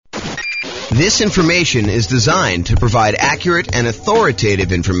This information is designed to provide accurate and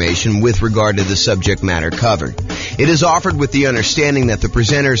authoritative information with regard to the subject matter covered. It is offered with the understanding that the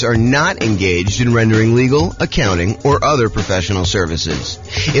presenters are not engaged in rendering legal, accounting, or other professional services.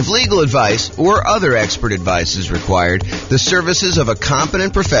 If legal advice or other expert advice is required, the services of a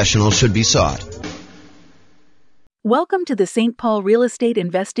competent professional should be sought. Welcome to the St. Paul Real Estate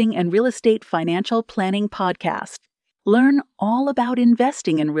Investing and Real Estate Financial Planning Podcast. Learn all about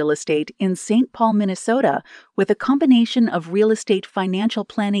investing in real estate in St. Paul, Minnesota, with a combination of real estate financial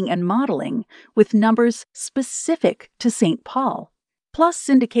planning and modeling with numbers specific to St. Paul, plus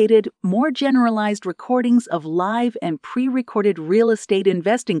syndicated, more generalized recordings of live and pre-recorded real estate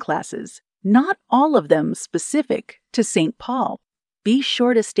investing classes, not all of them specific to St. Paul. Be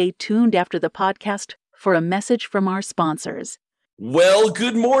sure to stay tuned after the podcast for a message from our sponsors. Well,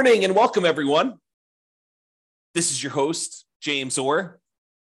 good morning and welcome, everyone. This is your host, James Orr,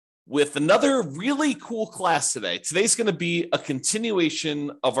 with another really cool class today. Today's going to be a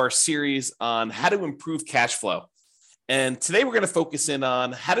continuation of our series on how to improve cash flow. And today we're going to focus in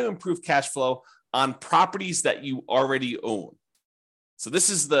on how to improve cash flow on properties that you already own. So this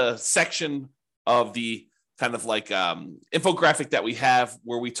is the section of the kind of like infographic that we have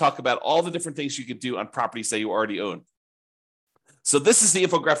where we talk about all the different things you could do on properties that you already own. So this is the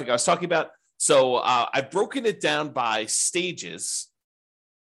infographic I was talking about. So I've broken it down by stages,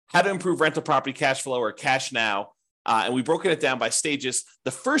 how to improve rental property cash flow or cash now. And we've broken it down by stages.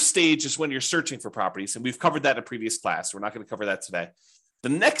 The first stage is when you're searching for properties. And we've covered that in a previous class. We're not going to cover that today. The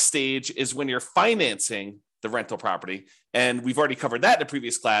next stage is when you're financing the rental property. And we've already covered that in a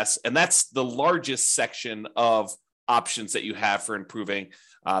previous class. And that's the largest section of options that you have for improving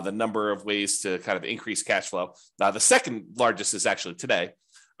the number of ways to kind of increase cash flow. The second largest is actually today.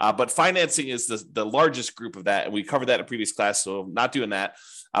 But financing is the largest group of that. And we covered that in a previous class, so I'm not doing that.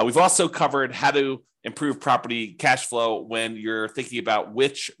 We've also covered how to improve property cash flow when you're thinking about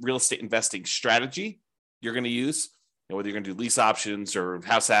which real estate investing strategy you're going to use, whether you're going to do lease options or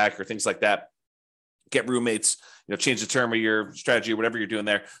house hack or things like that. Get roommates, change the term of your strategy or whatever you're doing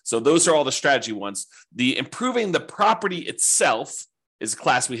there. So those are all the strategy ones. The improving the property itself is a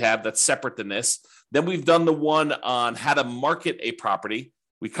class we have that's separate than this. Then we've done the one on how to market a property.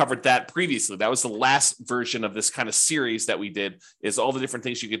 We covered that previously. That was the last version of this kind of series that we did, is all the different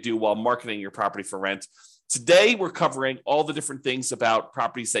things you could do while marketing your property for rent. Today, we're covering all the different things about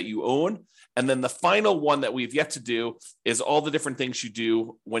properties that you own. And then the final one that we've yet to do is all the different things you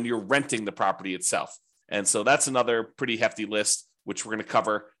do when you're renting the property itself. And so that's another pretty hefty list, which we're going to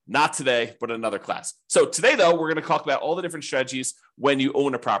cover not today, but another class. So today, though, we're going to talk about all the different strategies when you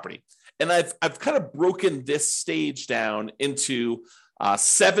own a property. And I've kind of broken this stage down into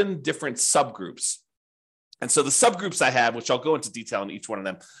 7 different subgroups. And so the subgroups I have, which I'll go into detail in each one of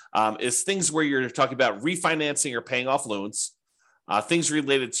them, is things where you're talking about refinancing or paying off loans, things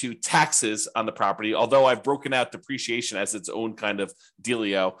related to taxes on the property, although I've broken out depreciation as its own kind of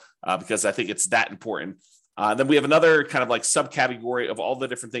dealio because I think it's that important. Then we have another kind of like subcategory of all the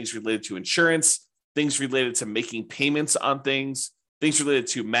different things related to insurance, things related to making payments on things related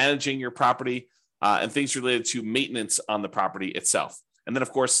to managing your property, and things related to maintenance on the property itself. And then,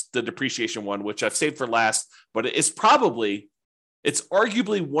 of course, the depreciation one, which I've saved for last, but it's arguably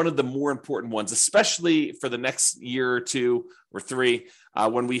one of the more important ones, especially for the next year or 2 or 3,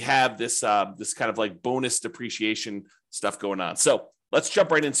 when we have this kind of like bonus depreciation stuff going on. So let's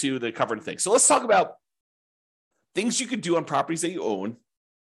jump right into the covered things. So let's talk about things you could do on properties that you own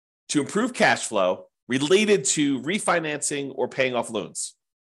to improve cash flow related to refinancing or paying off loans.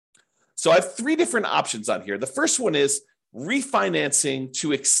 So I have 3 different options on here. The first one is refinancing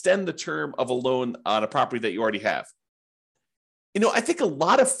to extend the term of a loan on a property that you already have. I think a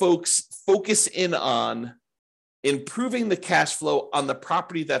lot of folks focus in on improving the cash flow on the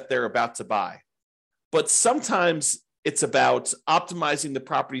property that they're about to buy. But sometimes it's about optimizing the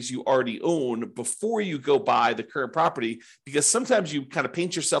properties you already own before you go buy the current property, because sometimes you kind of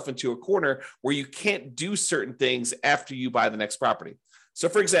paint yourself into a corner where you can't do certain things after you buy the next property. So,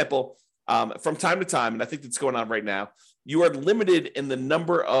 for example, from time to time, and I think that's going on right now, you are limited in the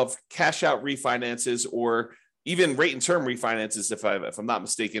number of cash out refinances or even rate and term refinances, if I'm not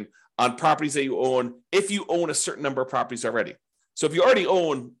mistaken, on properties that you own, if you own a certain number of properties already. So if you already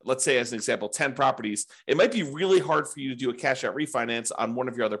own, let's say as an example, 10 properties, it might be really hard for you to do a cash out refinance on one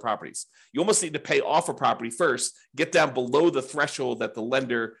of your other properties. You almost need to pay off a property first, get down below the threshold that the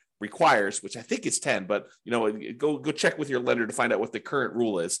lender requires, which I think is 10, but go check with your lender to find out what the current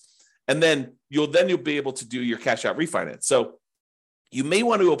rule is. And then you'll be able to do your cash out refinance. So you may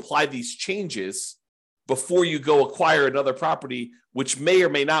want to apply these changes before you go acquire another property, which may or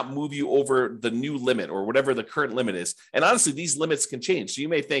may not move you over the new limit or whatever the current limit is. And honestly, these limits can change. So you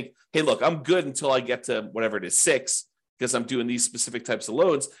may think, hey, look, I'm good until I get to whatever it is, 6, because I'm doing these specific types of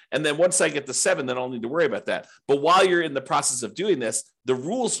loans. And then once I get to 7, then I'll need to worry about that. But while you're in the process of doing this, the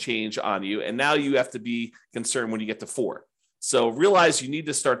rules change on you. And now you have to be concerned when you get to 4. So realize you need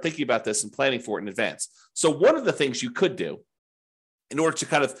to start thinking about this and planning for it in advance. So one of the things you could do in order to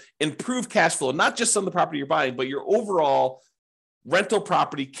kind of improve cash flow, not just on the property you're buying, but your overall rental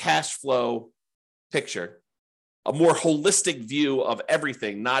property cash flow picture, a more holistic view of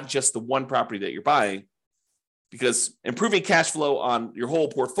everything, not just the one property that you're buying, because improving cash flow on your whole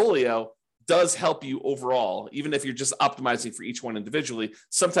portfolio does help you overall, even if you're just optimizing for each one individually.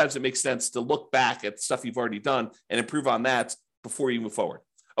 Sometimes it makes sense to look back at stuff you've already done and improve on that before you move forward.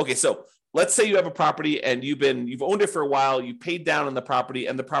 Okay, so let's say you have a property and you've owned it for a while, you paid down on the property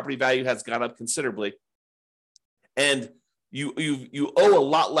and the property value has gone up considerably. And you owe a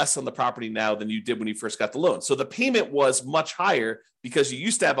lot less on the property now than you did when you first got the loan. So the payment was much higher because you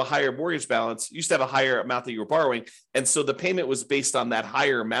used to have a higher mortgage balance, you used to have a higher amount that you were borrowing. And so the payment was based on that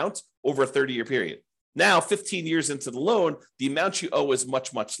higher amount over a 30-year period. Now, 15 years into the loan, the amount you owe is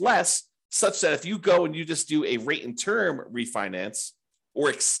much, much less, such that if you go and you just do a rate and term refinance or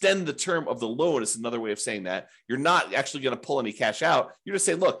extend the term of the loan, is another way of saying that, you're not actually going to pull any cash out. You're just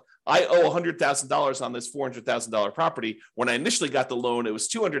saying, look, I owe $100,000 on this $400,000 property. When I initially got the loan, it was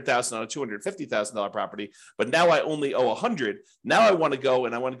 $200,000 on a $250,000 property, but now I only owe $100,000. Now I want to go to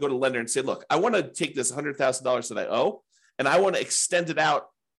the lender and say, look, I want to take this $100,000 that I owe, and I want to extend it out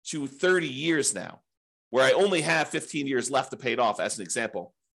to 30 years now, where I only have 15 years left to pay it off, as an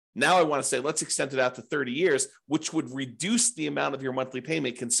example. Now I want to say, let's extend it out to 30 years, which would reduce the amount of your monthly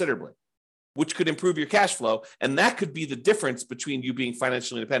payment considerably, which could improve your cash flow. And that could be the difference between you being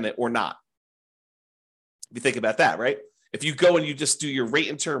financially independent or not. If you think about that, right? If you go and you just do your rate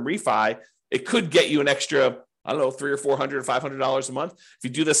and term refi, it could get you an extra, I don't know, $300 or $400 or $500 a month. If you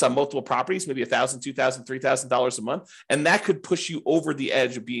do this on multiple properties, maybe $1,000, $2,000, $3,000 a month, and that could push you over the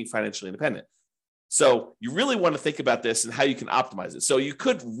edge of being financially independent. So you really want to think about this and how you can optimize it. So you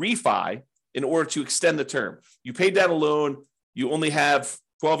could refi in order to extend the term. You paid down a loan, you only have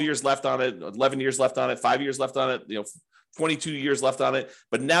 12 years left on it, 11 years left on it, 5 years left on it, 22 years left on it.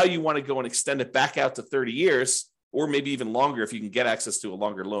 But now you want to go and extend it back out to 30 years, or maybe even longer if you can get access to a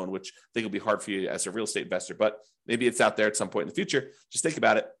longer loan, which I think will be hard for you as a real estate investor, but maybe it's out there at some point in the future. Just think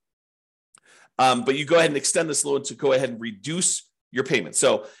about it. But you go ahead and extend this loan to go ahead and reduce your payment.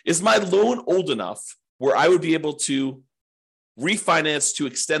 So is my loan old enough where I would be able to refinance to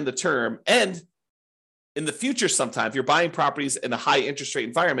extend the term? And in the future, sometime, if you're buying properties in a high interest rate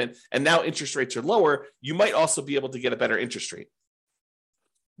environment and now interest rates are lower, you might also be able to get a better interest rate.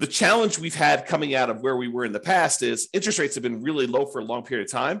 The challenge we've had coming out of where we were in the past is interest rates have been really low for a long period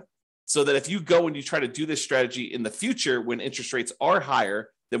of time. So that if you go and you try to do this strategy in the future when interest rates are higher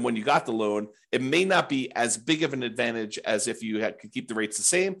than when you got the loan, it may not be as big of an advantage as if you could keep the rates the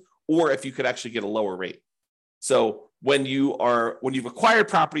same, or if you could actually get a lower rate. So when you've acquired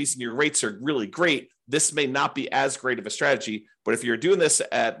properties and your rates are really great, this may not be as great of a strategy. But if you're doing this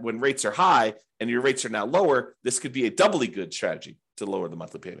when rates are high and your rates are now lower, this could be a doubly good strategy to lower the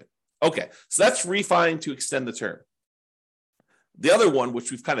monthly payment. Okay, so that's refi to extend the term. The other one,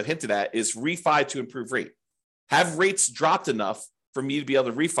 which we've kind of hinted at, is refi to improve rate. Have rates dropped enough for me to be able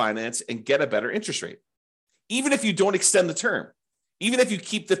to refinance and get a better interest rate? Even if you don't extend the term, even if you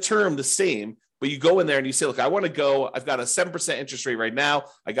keep the term the same, but you go in there and you say, look, I want to go, I've got a 7% interest rate right now.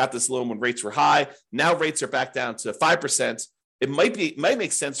 I got this loan when rates were high. Now rates are back down to 5%. It might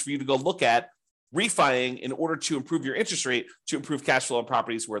make sense for you to go look at refining in order to improve your interest rate, to improve cash flow on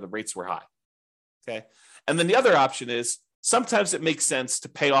properties where the rates were high. Okay. And then the other option is sometimes it makes sense to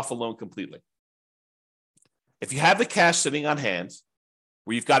pay off a loan completely. If you have the cash sitting on hand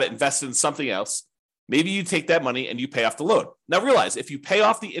where you've got it invested in something else, maybe you take that money and you pay off the loan. Now realize if you pay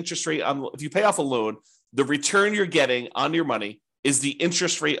off the interest rate if you pay off a loan, the return you're getting on your money is the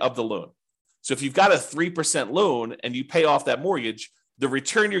interest rate of the loan. So if you've got a 3% loan and you pay off that mortgage, the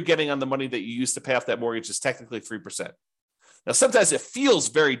return you're getting on the money that you used to pay off that mortgage is technically 3%. Now sometimes it feels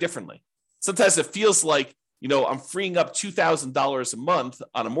very differently. Sometimes it feels like, I'm freeing up $2,000 a month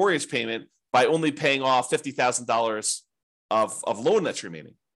on a mortgage payment by only paying off $50,000 of loan that's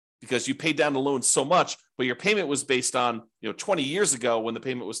remaining, because you paid down the loan so much, but your payment was based on 20 years ago when the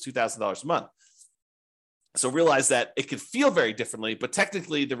payment was $2,000 a month. So realize that it could feel very differently, but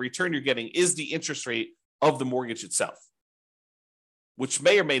technically the return you're getting is the interest rate of the mortgage itself, which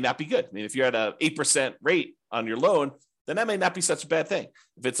may or may not be good. I mean, if you're at an 8% rate on your loan, then that may not be such a bad thing.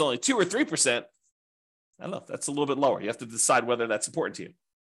 If it's only 2 or 3%, I don't know. That's a little bit lower. You have to decide whether that's important to you.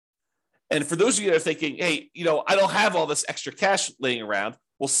 And for those of you that are thinking, hey, I don't have all this extra cash laying around.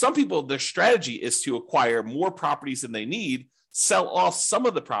 Well, some people, their strategy is to acquire more properties than they need, sell off some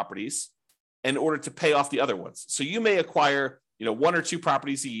of the properties in order to pay off the other ones. So you may acquire, 1 or 2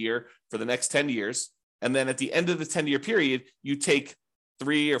 properties a year for the next 10 years. And then at the end of the 10-year period, you take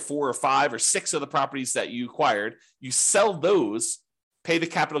 3 or 4 or 5 or 6 of the properties that you acquired, you sell those, pay the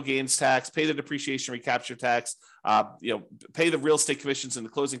capital gains tax, pay the depreciation recapture tax, pay the real estate commissions and the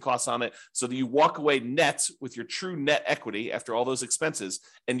closing costs on it, so that you walk away net with your true net equity after all those expenses,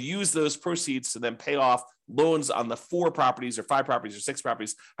 and use those proceeds to then pay off loans on the 4 properties or 5 properties or 6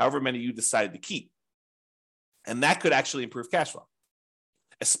 properties, however many you decided to keep. And that could actually improve cash flow,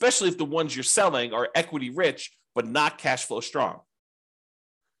 especially if the ones you're selling are equity rich, but not cash flow strong.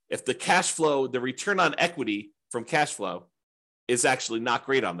 If the cash flow, the return on equity from cash flow is actually not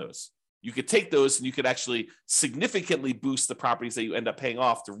great on those, you could take those and you could actually significantly boost the properties that you end up paying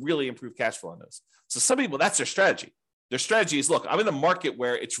off to really improve cash flow on those. So some people, that's their strategy. Their strategy is, look, I'm in a market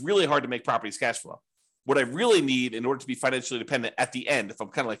where it's really hard to make properties cash flow. What I really need in order to be financially independent at the end, if I'm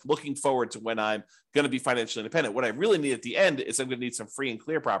kind of like looking forward to when I'm going to be financially independent, what I really need at the end is I'm going to need some free and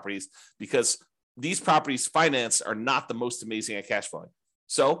clear properties, because these properties financed are not the most amazing at cash flowing.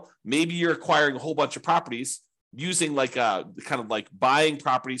 So maybe you're acquiring a whole bunch of properties using kind of like buying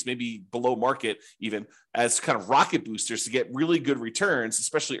properties, maybe below market even, as kind of rocket boosters to get really good returns,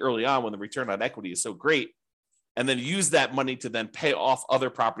 especially early on when the return on equity is so great, and then use that money to then pay off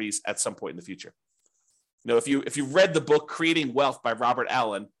other properties at some point in the future. If you read the book Creating Wealth by Robert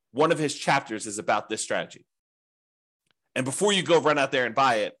Allen, one of his chapters is about this strategy. And before you go run out there and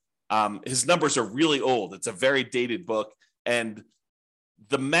buy it, his numbers are really old. It's a very dated book, and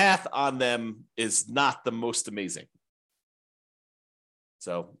the math on them is not the most amazing.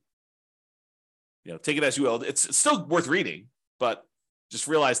 So, take it as you will. It's still worth reading, but just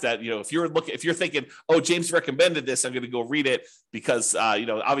realize that, if you're thinking, oh, James recommended this, I'm going to go read it because,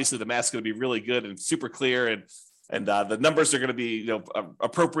 obviously the math's going to be really good and super clear, and the numbers are going to be,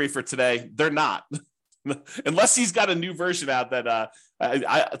 appropriate for today. They're not. Unless he's got a new version out that,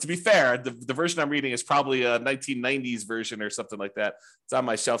 to be fair, the version I'm reading is probably a 1990s version or something like that. It's on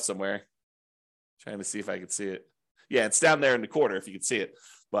my shelf somewhere. Trying to see if I can see it. Yeah, it's down there in the corner if you can see it.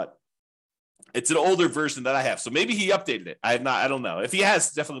 But it's an older version that I have. So maybe he updated it. I don't know. If he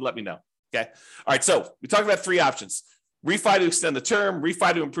has, definitely let me know. Okay. All right. So we talked about 3 options. Refi to extend the term,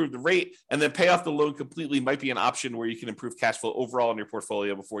 refi to improve the rate, and then pay off the loan completely might be an option where you can improve cash flow overall in your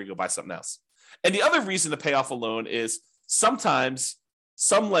portfolio before you go buy something else. And the other reason to pay off a loan is sometimes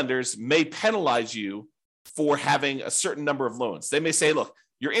some lenders may penalize you for having a certain number of loans. They may say, look,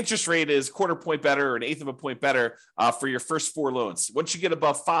 your interest rate is 1/4 point better or 1/8 of a point better for your first 4 loans. Once you get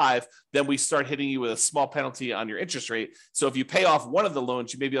above 5, then we start hitting you with a small penalty on your interest rate. So if you pay off one of the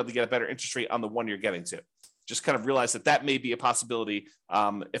loans, you may be able to get a better interest rate on the one you're getting to. Just kind of realize that may be a possibility.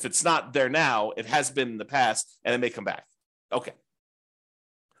 If it's not there now, it has been in the past, and it may come back. Okay.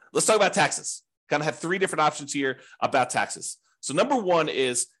 Let's talk about taxes. Kind of have 3 different options here about taxes. So number 1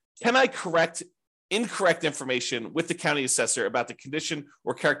 is, can I correct incorrect information with the county assessor about the condition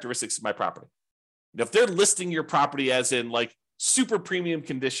or characteristics of my property? If they're listing your property as in like super premium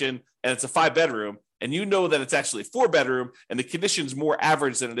condition and it's a 5-bedroom, and you know that it's actually a 4-bedroom and the condition's more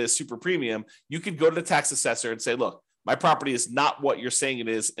average than it is super premium, you could go to the tax assessor and say, look, my property is not what you're saying it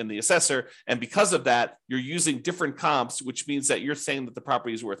is in the assessor. And because of that, you're using different comps, which means that you're saying that the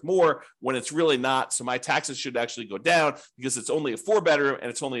property is worth more when it's really not. So my taxes should actually go down because it's only a 4-bedroom and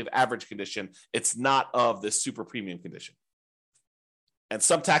it's only of average condition. It's not of this super premium condition. And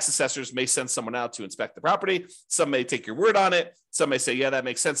some tax assessors may send someone out to inspect the property. Some may take your word on it. Some may say, yeah, that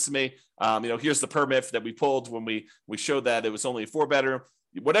makes sense to me. Here's the permit that we pulled when we showed that it was only a 4-bedroom.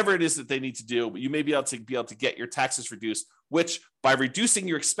 Whatever it is that they need to do, but you may be able to get your taxes reduced, which by reducing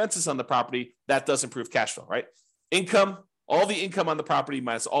your expenses on the property, that does improve cash flow, right? Income, all the income on the property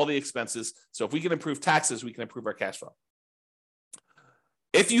minus all the expenses. So if we can improve taxes, we can improve our cash flow.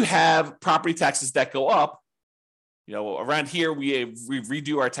 If you have property taxes that go up, around here, we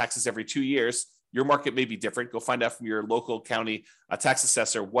redo our taxes every 2 years. Your market may be different. Go find out from your local county tax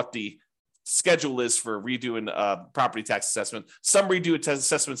assessor what the schedule is for redoing property tax assessment. Some redo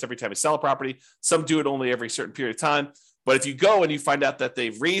assessments every time you sell a property. Some do it only every certain period of time. But if you go and you find out that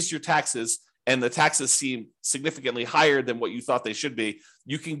they've raised your taxes and the taxes seem significantly higher than what you thought they should be,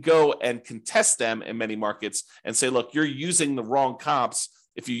 you can go and contest them in many markets and say, look, you're using the wrong comps.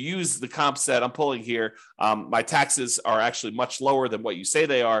 If you use the comps that I'm pulling here, my taxes are actually much lower than what you say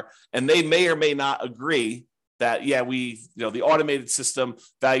they are. And they may or may not agree that, the automated system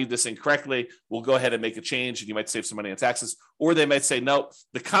valued this incorrectly. We'll go ahead and make a change and you might save some money on taxes. Or they might say, no,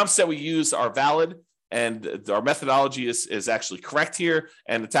 the comps that we use are valid and our methodology is actually correct here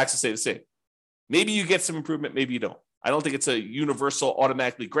and the taxes stay the same. Maybe you get some improvement, maybe you don't. I don't think it's a universal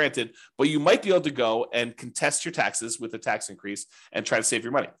automatically granted, but you might be able to go and contest your taxes with a tax increase and try to save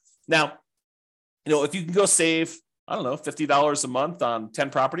your money. Now, if you can go save, $50 a month on 10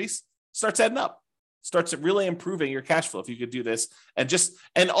 properties, starts adding up, starts really improving your cash flow if you could do this.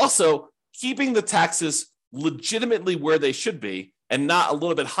 And also keeping the taxes legitimately where they should be and not a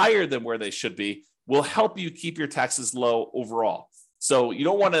little bit higher than where they should be will help you keep your taxes low overall. So you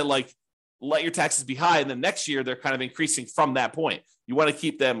don't want to let your taxes be high and then next year they're kind of increasing from that point. You want to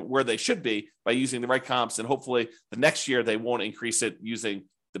keep them where they should be by using the right comps, and hopefully the next year they won't increase it using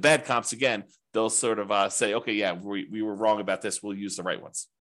the bad comps again. They'll sort of say, okay, yeah, we were wrong about this. We'll use the right ones,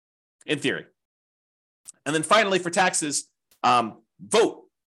 in theory. And then finally, for taxes, vote.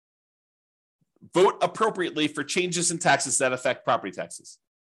 Vote appropriately for changes in taxes that affect property taxes.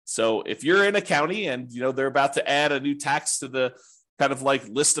 So if you're in a county and they're about to add a new tax to the kind of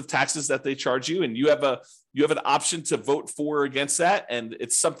list of taxes that they charge you, and you have an option to vote for or against that, and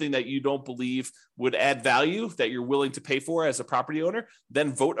it's something that you don't believe would add value that you're willing to pay for as a property owner,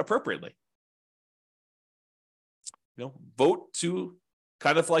 then vote appropriately. Vote to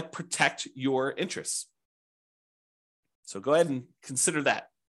kind of protect your interests. So go ahead and consider that.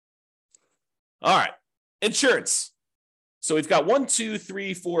 All right, insurance. So we've got 1, 2,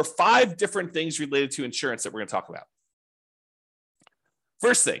 3, 4, 5 different things related to insurance that we're going to talk about.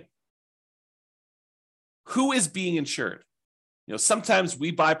 First thing, who is being insured? Sometimes we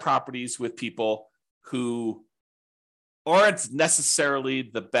buy properties with people who aren't necessarily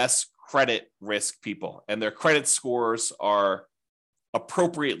the best credit risk people, and their credit scores are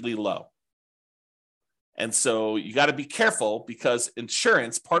appropriately low. And so you got to be careful because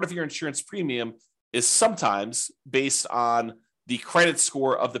insurance, part of your insurance premium is sometimes based on the credit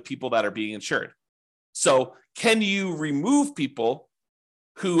score of the people that are being insured. So can you remove people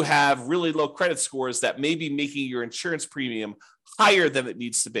who have really low credit scores that may be making your insurance premium higher than it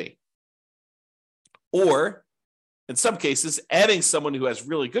needs to be? Or in some cases, adding someone who has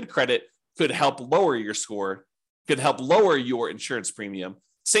really good credit could help lower your score, could help lower your insurance premium.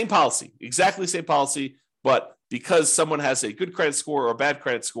 Same policy, exactly same policy, but because someone has a good credit score or a bad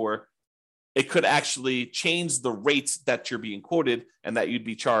credit score, it could actually change the rates that you're being quoted and that you'd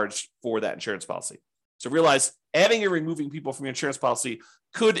be charged for that insurance policy. So realize adding or removing people from your insurance policy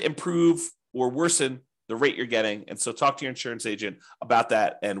could improve or worsen the rate you're getting. And so talk to your insurance agent about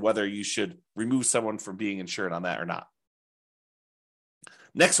that and whether you should remove someone from being insured on that or not.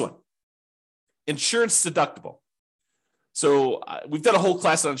 Next one, insurance deductible. So we've done a whole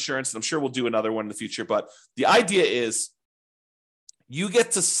class on insurance, and I'm sure we'll do another one in the future. But the idea is you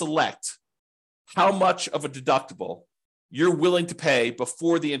get to select how much of a deductible you're willing to pay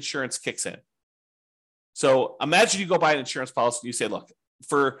before the insurance kicks in. So imagine you go buy an insurance policy and you say, look,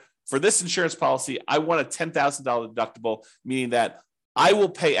 for this insurance policy, I want a $10,000 deductible, meaning that I will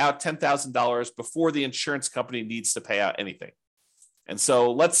pay out $10,000 before the insurance company needs to pay out anything. And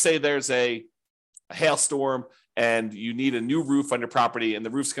so let's say there's a hailstorm and you need a new roof on your property and the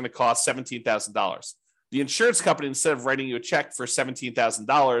roof's going to cost $17,000. The insurance company, instead of writing you a check for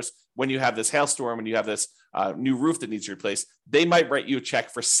 $17,000 when you have this hailstorm and you have this new roof that needs replaced, they might write you a check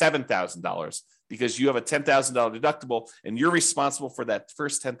for $7,000 because you have a $10,000 deductible and you're responsible for that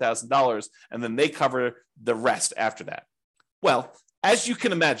first $10,000, and then they cover the rest after that. Well, as you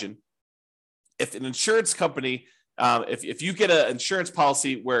can imagine, if an insurance company, if you get an insurance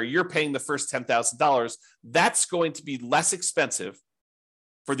policy where you're paying the first $10,000, that's going to be less expensive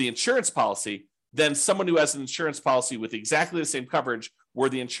for the insurance policy than someone who has an insurance policy with exactly the same coverage where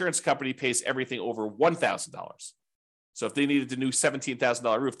the insurance company pays everything over $1,000. So if they needed a new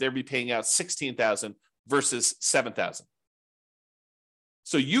 $17,000 roof, they'd be paying out $16,000 versus $7,000.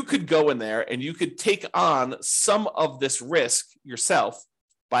 So you could go in there and you could take on some of this risk yourself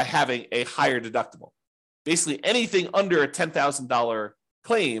by having a higher deductible. Basically, anything under a $10,000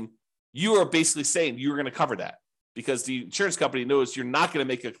 claim, you are basically saying you're going to cover that because the insurance company knows you're not going to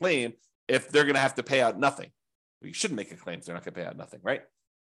make a claim if they're going to have to pay out nothing. You shouldn't make a claim if they're not going to pay out nothing, right?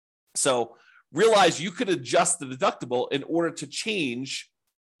 So realize you could adjust the deductible in order to change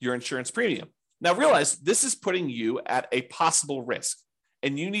your insurance premium. Now realize this is putting you at a possible risk,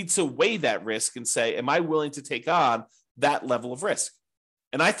 and you need to weigh that risk and say, am I willing to take on that level of risk?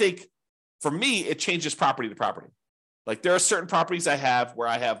 And I think for me, it changes property to property. Like there are certain properties I have where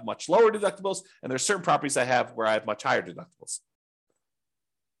I have much lower deductibles, and there's certain properties I have where I have much higher deductibles.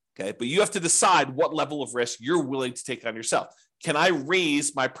 Okay, but you have to decide what level of risk you're willing to take on yourself. Can I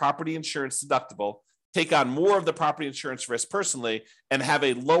raise my property insurance deductible, take on more of the property insurance risk personally, and have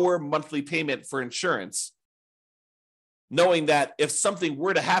a lower monthly payment for insurance, knowing that if something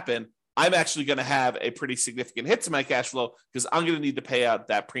were to happen, I'm actually going to have a pretty significant hit to my cash flow because I'm going to need to pay out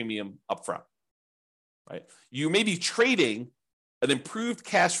that premium upfront, right? You may be trading an improved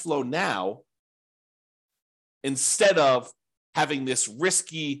cash flow now instead of having this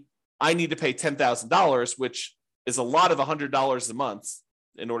risky, I need to pay $10,000, which is a lot of $100 a month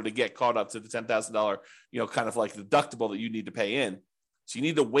in order to get caught up to the $10,000, kind of like deductible that you need to pay in. So you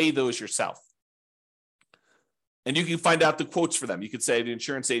need to weigh those yourself. And you can find out the quotes for them. You could say to the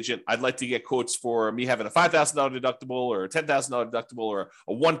insurance agent, I'd like to get quotes for me having a $5,000 deductible or a $10,000 deductible or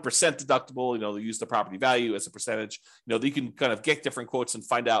a 1% deductible. They use the property value as a percentage. You can kind of get different quotes and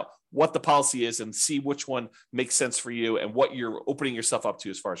find out what the policy is and see which one makes sense for you and what you're opening yourself up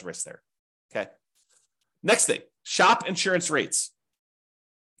to as far as risk there. Okay. Next thing, shop insurance rates.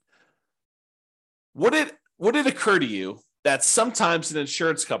 Would it occur to you that sometimes an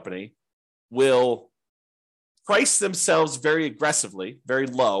insurance company will price themselves very aggressively, very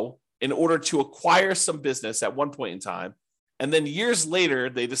low, in order to acquire some business at one point in time, and then years later,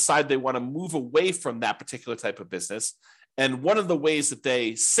 they decide they want to move away from that particular type of business? And one of the ways that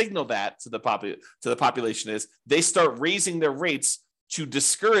they signal that to the population is they start raising their rates to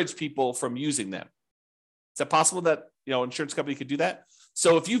discourage people from using them. Is that possible that insurance company could do that?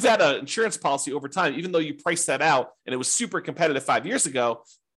 So if you've had an insurance policy over time, even though you priced that out and it was super competitive 5 years ago,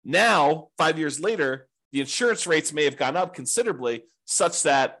 now 5 years later, the insurance rates may have gone up considerably such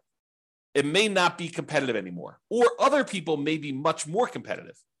that it may not be competitive anymore. Or other people may be much more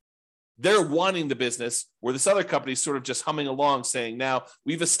competitive. They're wanting the business where this other company is sort of just humming along saying, now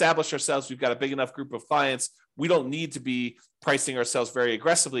we've established ourselves, we've got a big enough group of clients, we don't need to be pricing ourselves very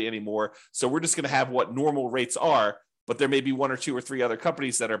aggressively anymore. So we're just going to have what normal rates are, but there may be one or two or three other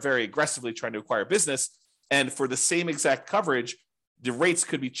companies that are very aggressively trying to acquire business. And for the same exact coverage, the rates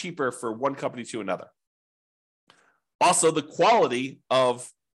could be cheaper for one company to another. Also, the quality of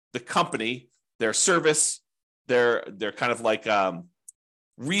the company, their service, their kind of like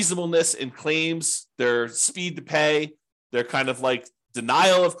reasonableness in claims, their speed to pay, their kind of like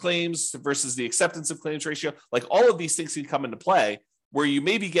denial of claims versus the acceptance of claims ratio. Like all of these things can come into play where you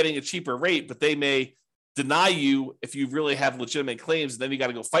may be getting a cheaper rate, but they may deny you if you really have legitimate claims, and then you got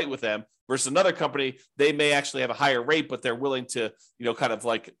to go fight with them. Versus another company, they may actually have a higher rate, but they're willing to, kind of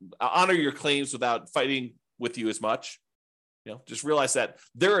like honor your claims without fighting with you as much. Just realize that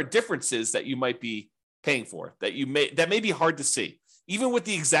there are differences that you might be paying for that may be hard to see. Even with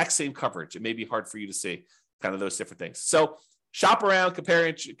the exact same coverage, it may be hard for you to see kind of those different things. So shop around, compare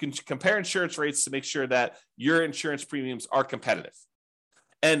insurance rates to make sure that your insurance premiums are competitive.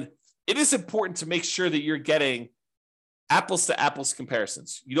 And it is important to make sure that you're getting apples to apples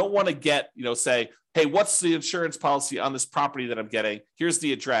comparisons. You don't want to get, say, hey, what's the insurance policy on this property that I'm getting? Here's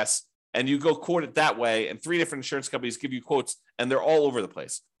the address. And you go quote it that way, and 3 different insurance companies give you quotes, and they're all over the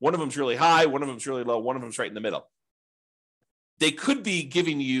place. One of them's really high, one of them's really low, one of them's right in the middle. They could be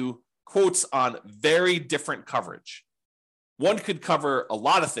giving you quotes on very different coverage. One could cover a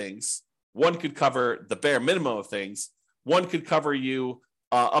lot of things. One could cover the bare minimum of things. One could cover you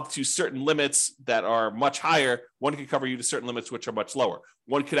up to certain limits that are much higher. One could cover you to certain limits which are much lower.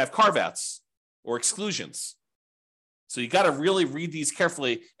 One could have carve-outs or exclusions. So you got to really read these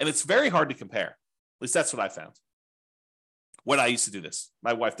carefully, and it's very hard to compare. At least that's what I found. When I used to do this.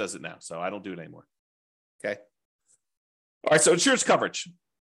 My wife does it now, so I don't do it anymore. Okay? All right, so insurance coverage.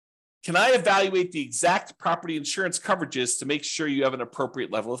 Can I evaluate the exact property insurance coverages to make sure you have an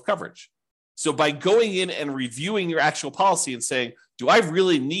appropriate level of coverage? So by going in and reviewing your actual policy and saying, do I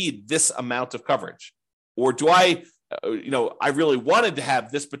really need this amount of coverage? Or do I really wanted to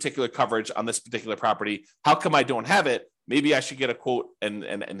have this particular coverage on this particular property. How come I don't have it? Maybe I should get a quote and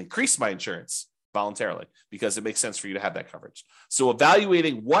increase my insurance voluntarily because it makes sense for you to have that coverage. So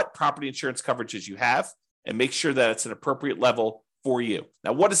evaluating what property insurance coverages you have and make sure that it's an appropriate level for you.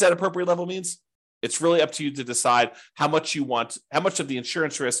 Now, what does that appropriate level means? It's really up to you to decide how much of the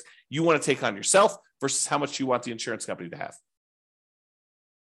insurance risk you want to take on yourself versus how much you want the insurance company to have.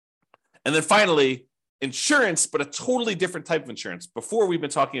 And then finally, insurance, but a totally different type of insurance. Before, we've been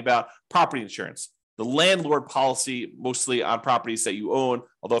talking about property insurance, the landlord policy, mostly on properties that you own.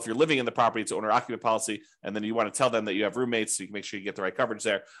 Although if you're living in the property, it's owner-occupant policy, and then you want to tell them that you have roommates so you can make sure you get the right coverage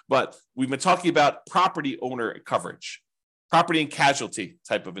there. But we've been talking about property owner coverage, property and casualty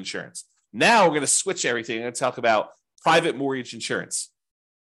type of insurance. Now we're going to switch everything. I'm going to talk about private mortgage insurance.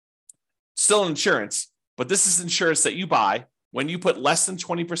 Still insurance, but this is insurance that you buy when you put less than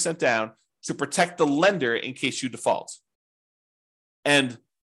 20% down to protect the lender in case you default. And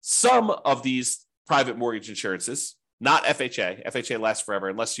some of these private mortgage insurances, not FHA. FHA lasts forever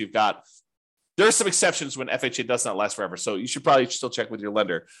unless you've got, there are some exceptions when FHA does not last forever. So you should probably still check with your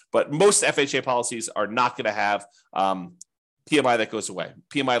lender. But most FHA policies are not going to have PMI that goes away.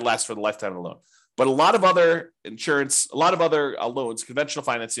 PMI lasts for the lifetime of the loan. But a lot of other insurance, a lot of other loans, conventional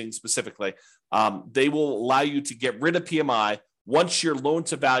financing specifically, they will allow you to get rid of PMI once your loan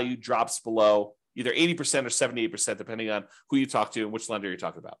to value drops below either 80% or 78%, depending on who you talk to and which lender you're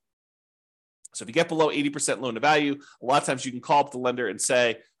talking about. So if you get below 80% loan to value, a lot of times you can call up the lender and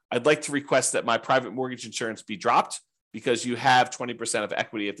say, I'd like to request that my private mortgage insurance be dropped because you have 20% of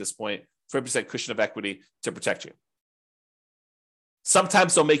equity at this point, 20% cushion of equity to protect you.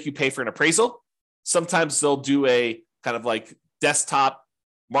 Sometimes they'll make you pay for an appraisal. Sometimes they'll do a kind of like desktop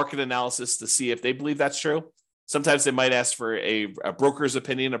market analysis to see if they believe that's true. Sometimes they might ask for a broker's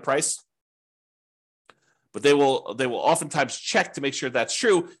opinion of price. But they will oftentimes check to make sure that's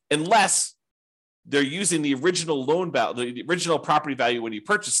true, unless they're using the original loan value, the original property value when you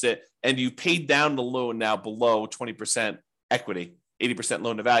purchased it, and you paid down the loan now below 20% equity, 80%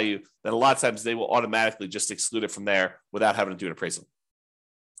 loan to value. Then a lot of times they will automatically just exclude it from there without having to do an appraisal.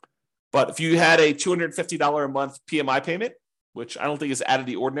 But if you had a $250 a month PMI payment, which I don't think is out of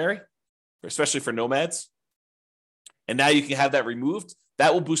the ordinary, especially for nomads, and now you can have that removed,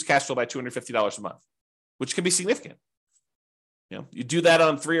 that will boost cash flow by $250 a month, which can be significant. You know, you do that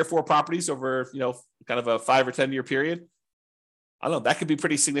on 3 or 4 properties over, kind of a 5 or 10 year period. I don't know, that could be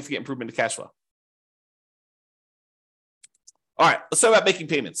pretty significant improvement to cash flow. All right, let's talk about making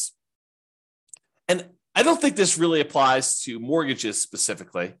payments. And I don't think this really applies to mortgages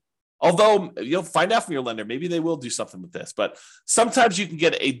specifically, although you'll find out from your lender, maybe they will do something with this, but sometimes you can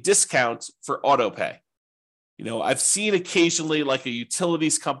get a discount for auto pay. I've seen occasionally like a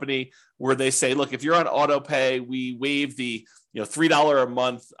utilities company where they say, look, if you're on auto pay, we waive the $3 a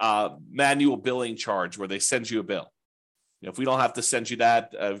month manual billing charge where they send you a bill. If we don't have to send you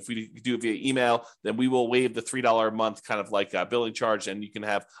that, if we do it via email, then we will waive the $3 a month kind of like a billing charge, and you can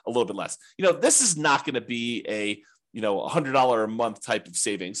have a little bit less. This is not going to be a $100 a month type of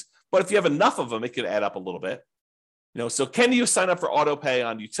savings, but if you have enough of them, it could add up a little bit. So can you sign up for auto pay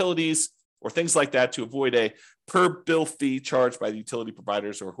on utilities or things like that to avoid a per bill fee charged by the utility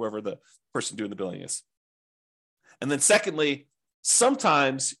providers or whoever the person doing the billing is? And then secondly,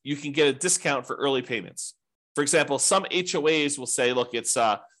 sometimes you can get a discount for early payments. For example, some HOAs will say, look, it's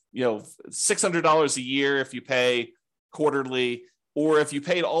 $600 a year if you pay quarterly, or if you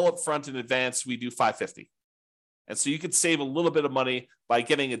paid all up front in advance, we do $550. And so you could save a little bit of money by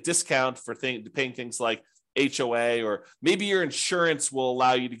getting a discount for paying things like HOA, or maybe your insurance will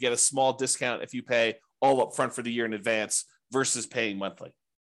allow you to get a small discount if you pay all up front for the year in advance versus paying monthly.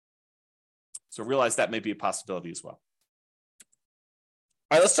 So realize that may be a possibility as well.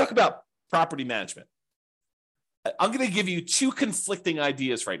 All right, let's talk about property management. I'm going to give you 2 conflicting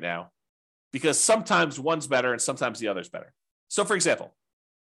ideas right now because sometimes one's better and sometimes the other's better. So for example,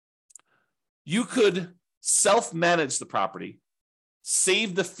 you could self-manage the property,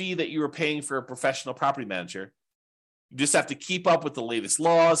 save the fee that you were paying for a professional property manager. You just have to keep up with the latest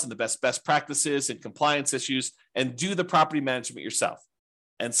laws and the best practices and compliance issues and do the property management yourself.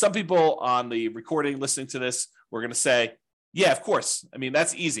 And some people on the recording listening to this were going to say, yeah, of course. I mean,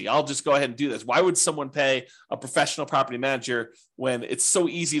 that's easy. I'll just go ahead and do this. Why would someone pay a professional property manager when it's so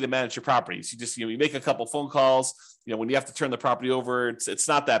easy to manage your properties? You just, you make a couple phone calls. When you have to turn the property over, it's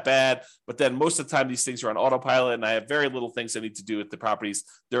not that bad. But then most of the time, these things are on autopilot, and I have very little things I need to do with the properties.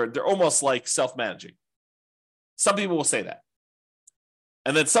 They're almost like self-managing. Some people will say that.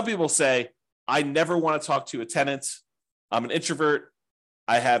 And then some people say, I never want to talk to a tenant. I'm an introvert.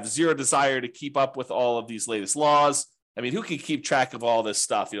 I have zero desire to keep up with all of these latest laws. I mean, who can keep track of all this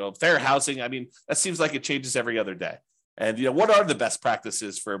stuff? Fair housing. I mean, that seems like it changes every other day. And, what are the best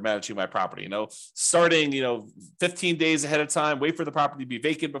practices for managing my property? Starting, 15 days ahead of time, wait for the property to be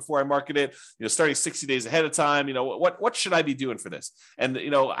vacant before I market it, starting 60 days ahead of time, what should I be doing for this? And,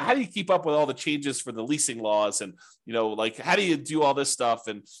 how do you keep up with all the changes for the leasing laws? And, how do you do all this stuff?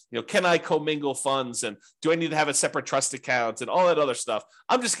 And, can I commingle funds? And do I need to have a separate trust account and all that other stuff?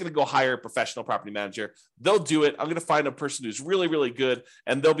 I'm just going to go hire a professional property manager. They'll do it. I'm going to find a person who's really, really good,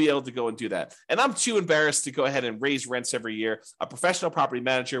 and they'll be able to go and do that. And I'm too embarrassed to go ahead and raise rents every year. A professional property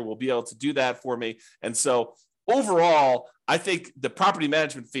manager will be able to do that for me. And so overall, I think the property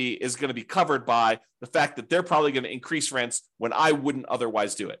management fee is going to be covered by the fact that they're probably going to increase rents when I wouldn't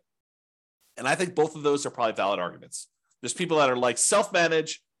otherwise do it. And I think both of those are probably valid arguments. There's people that are like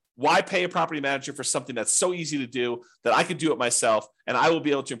self-manage Why pay a property manager for something that's so easy to do that I could do it myself and I will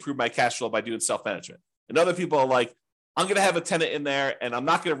be able to improve my cash flow by doing self-management? And other people are like, I'm going to have a tenant in there and I'm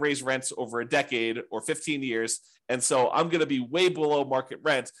not going to raise rents over a decade or 15 years. And so I'm going to be way below market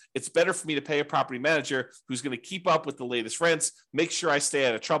rent. It's better for me to pay a property manager who's going to keep up with the latest rents, make sure I stay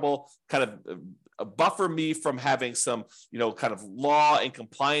out of trouble, kind of buffer me from having some, kind of law and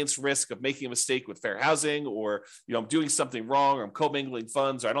compliance risk of making a mistake with fair housing, or, I'm doing something wrong, or I'm commingling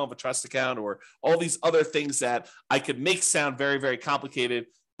funds, or I don't have a trust account, or all these other things that I could make sound very, very complicated.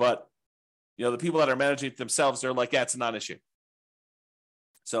 But, the people that are managing it themselves, they're like, yeah, it's a non-issue.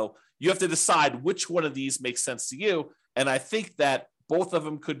 So you have to decide which one of these makes sense to you. And I think that both of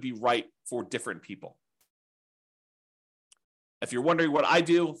them could be right for different people. If you're wondering what I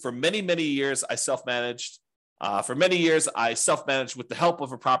do, for many, many years, I self-managed. For many years, I self-managed with the help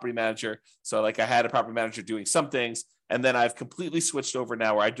of a property manager. So I had a property manager doing some things, and then I've completely switched over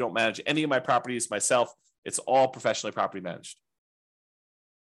now where I don't manage any of my properties myself. It's all professionally property managed.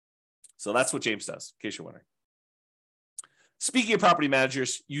 So that's what James does, in case you're wondering. Speaking of property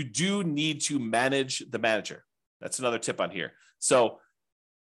managers, you do need to manage the manager. That's another tip on here. So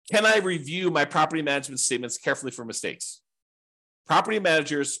can I review my property management statements carefully for mistakes? Property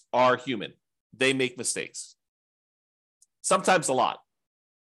managers are human. They make mistakes. Sometimes a lot,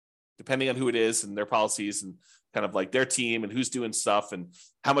 depending on who it is and their policies and kind of like their team and who's doing stuff and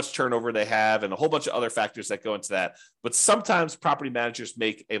how much turnover they have and a whole bunch of other factors that go into that. But sometimes property managers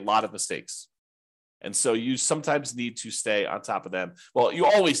make a lot of mistakes. And so you sometimes need to stay on top of them. Well, you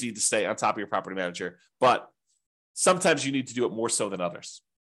always need to stay on top of your property manager, but sometimes you need to do it more so than others.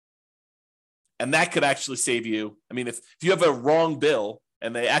 And that could actually save you. I mean, if you have a wrong bill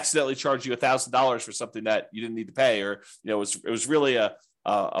and they accidentally charge you $1,000 for something that you didn't need to pay, or it was really a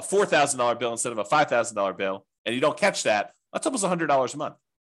 $4,000 bill instead of a $5,000 bill, and you don't catch that, that's almost $100 a month.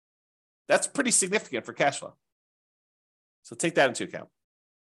 That's pretty significant for cash flow. So take that into account.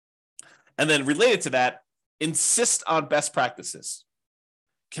 And then related to that, insist on best practices.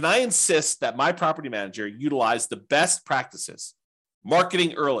 Can I insist that my property manager utilize the best practices?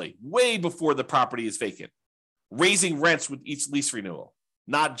 Marketing early, way before the property is vacant. Raising rents with each lease renewal.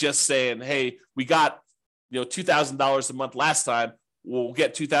 Not just saying, hey, we got $2,000 a month last time, we'll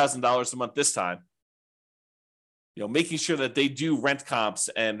get $2,000 a month this time. Making sure that they do rent comps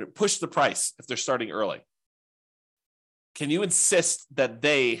and push the price if they're starting early. Can you insist that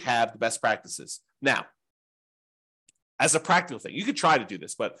they have the best practices? Now, as a practical thing, you could try to do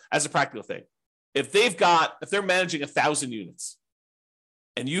this, but as a practical thing, if they're managing 1,000 units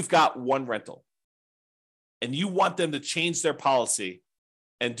and you've got one rental and you want them to change their policy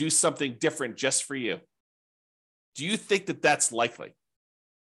and do something different just for you, do you think that that's likely?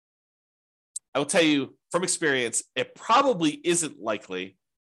 I will tell you from experience, it probably isn't likely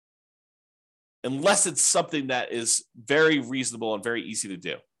unless it's something that is very reasonable and very easy to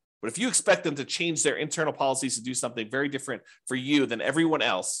do. But if you expect them to change their internal policies to do something very different for you than everyone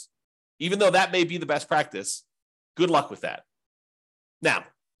else, even though that may be the best practice, good luck with that. Now,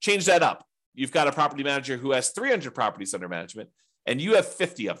 change that up. You've got a property manager who has 300 properties under management, and you have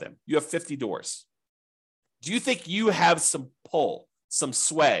 50 of them. You have 50 doors. Do you think you have some pull, some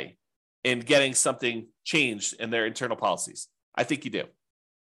sway in getting something changed in their internal policies? I think you do.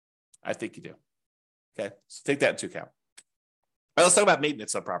 Okay, so take that into account. All right, let's talk about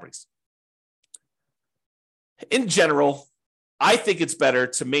maintenance on properties. In general, I think it's better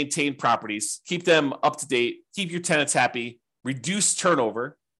to maintain properties, keep them up to date, keep your tenants happy, reduce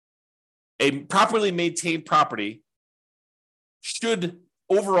turnover. A properly maintained property should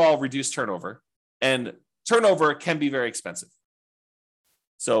overall reduce turnover, and turnover can be very expensive.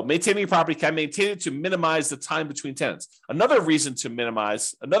 So maintaining your property, can maintain it to minimize the time between tenants. Another reason to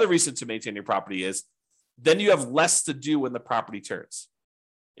maintain your property is then you have less to do when the property turns.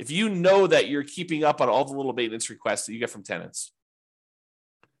 If you know that you're keeping up on all the little maintenance requests that you get from tenants,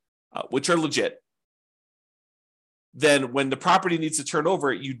 which are legit, then when the property needs to turn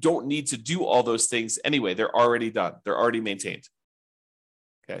over, you don't need to do all those things anyway. They're already done. They're already maintained.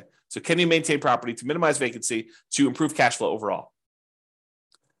 Okay. So can you maintain property to minimize vacancy, to improve cash flow overall?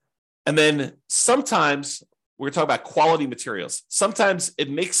 And then sometimes we're going to talk about quality materials. Sometimes it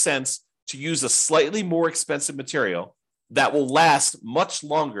makes sense to use a slightly more expensive material that will last much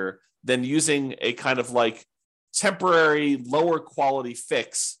longer than using a kind of like temporary lower quality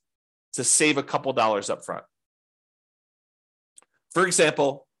fix to save a couple dollars up front. For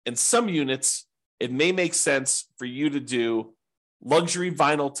example, in some units, it may make sense for you to do luxury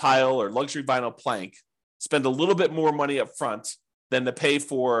vinyl tile or luxury vinyl plank, spend a little bit more money up front than to pay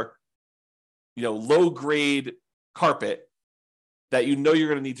for low grade carpet that you know you're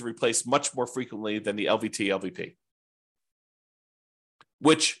going to need to replace much more frequently than the LVT, LVP.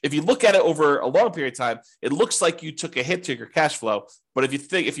 Which, if you look at it over a long period of time, it looks like you took a hit to your cash flow. But if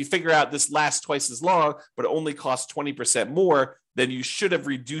you figure out this lasts twice as long, but it only costs 20% more, then you should have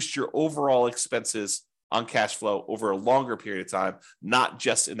reduced your overall expenses on cash flow over a longer period of time, not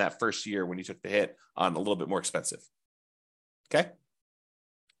just in that first year when you took the hit on a little bit more expensive. Okay?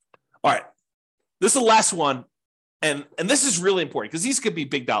 All right. This is the last one. And this is really important because these could be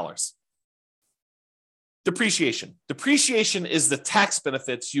big dollars. Depreciation. Depreciation is the tax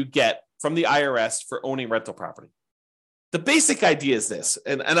benefits you get from the IRS for owning rental property. The basic idea is this,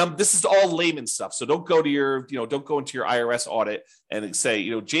 and this is all layman stuff. So don't go to don't go into your IRS audit and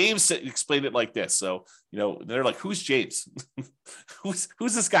say, James explained it like this. So, they're like, who's James? who's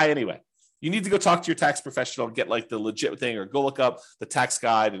this guy anyway? You need to go talk to your tax professional and get like the legit thing, or go look up the tax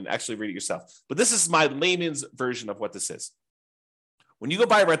guide and actually read it yourself. But this is my layman's version of what this is. When you go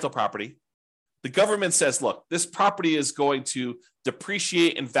buy a rental property, the government says, look, this property is going to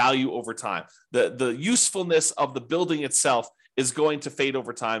depreciate in value over time. The usefulness of the building itself is going to fade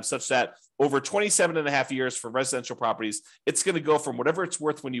over time, such that over 27 and a half years for residential properties, it's going to go from whatever it's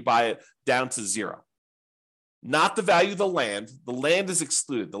worth when you buy it down to zero. Not the value of the land. The land is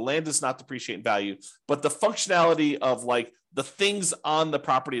excluded. The land does not depreciate in value, but the functionality of like the things on the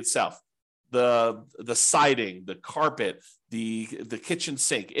property itself, the siding, the carpet, the kitchen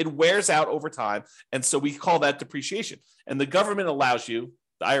sink, it wears out over time. And so we call that depreciation. And the government allows you,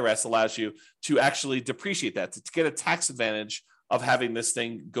 the IRS allows you to actually depreciate that, to get a tax advantage of having this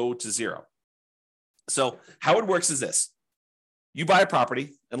thing go to zero. So how it works is this. You buy a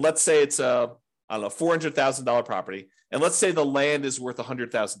property, and let's say it's a $400,000 property. And let's say the land is worth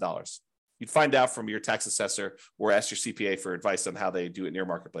 $100,000. You'd find out from your tax assessor or ask your CPA for advice on how they do it in your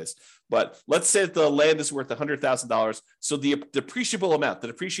marketplace. But let's say that the land is worth $100,000. So the depreciable amount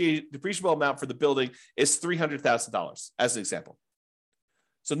for the building is $300,000 as an example.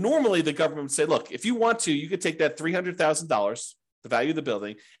 So normally the government would say, look, if you want to, you could take that $300,000, the value of the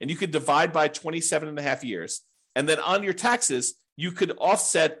building, and you could divide by 27 and a half years. And then on your taxes, you could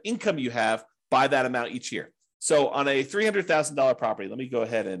offset income you have by that amount each year. So on a $300,000 property, let me go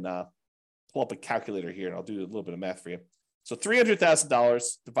ahead and pull up a calculator here, and I'll do a little bit of math for you. So $300,000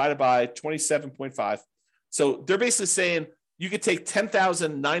 divided by 27.5. So they're basically saying you could take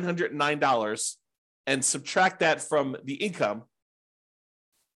 $10,909 and subtract that from the income.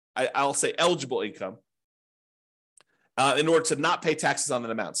 I'll say eligible income in order to not pay taxes on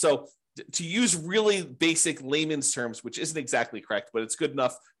that amount. So to use really basic layman's terms, which isn't exactly correct, but it's good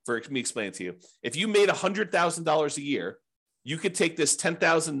enough for me to explain it to you. If you made $100,000 a year, you could take this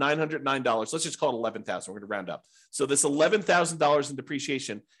 $10,909. Let's just call it $11,000. We're going to round up. So this $11,000 in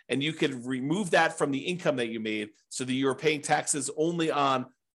depreciation, and you could remove that from the income that you made so that you're paying taxes only on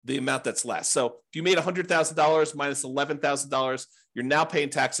the amount that's less. So if you made $100,000 minus $11,000, you're now paying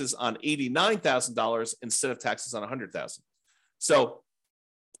taxes on $89,000 instead of taxes on $100,000. So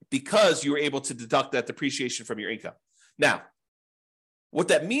because you were able to deduct that depreciation from your income. Now, what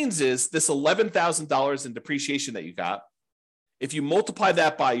that means is this $11,000 in depreciation that you got, if you multiply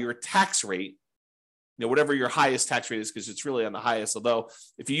that by your tax rate, whatever your highest tax rate is, because it's really on the highest, although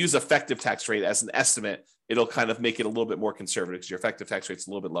if you use effective tax rate as an estimate, it'll kind of make it a little bit more conservative because your effective tax rate is a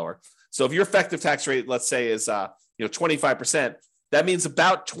little bit lower. So if your effective tax rate, let's say, is 25%, that means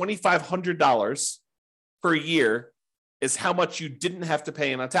about $2,500 per year is how much you didn't have to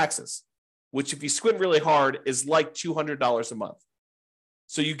pay in on taxes, which if you squint really hard is like $200 a month.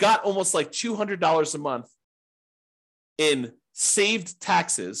 So you got almost like $200 a month in saved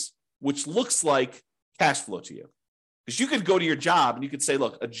taxes, which looks like cash flow to you. Because you could go to your job and you could say,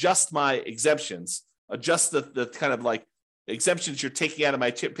 look, adjust my exemptions, adjust the kind of like exemptions you're taking out of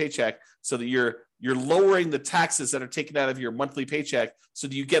my paycheck so that you're lowering the taxes that are taken out of your monthly paycheck so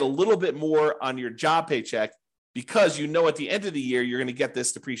that you get a little bit more on your job paycheck, because at the end of the year, you're going to get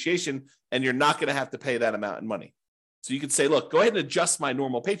this depreciation and you're not going to have to pay that amount in money. So you could say, look, go ahead and adjust my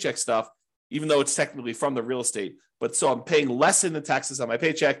normal paycheck stuff, even though it's technically from the real estate. But so I'm paying less in the taxes on my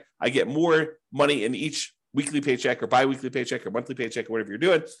paycheck. I get more money in each weekly paycheck or biweekly paycheck or monthly paycheck or whatever you're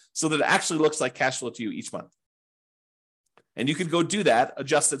doing, so that it actually looks like cash flow to you each month. And you could go do that,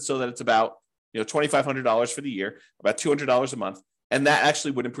 adjust it so that it's about $2,500 for the year, about $200 a month. And that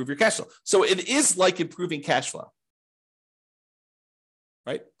actually would improve your cash flow. So it is like improving cash flow,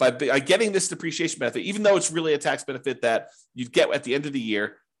 right? By getting this depreciation benefit, even though it's really a tax benefit that you get at the end of the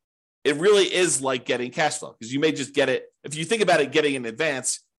year, it really is like getting cash flow, because you may just get it. If you think about it, getting in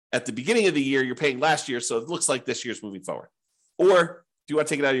advance at the beginning of the year, you're paying last year. So it looks like this year's moving forward. Or do you want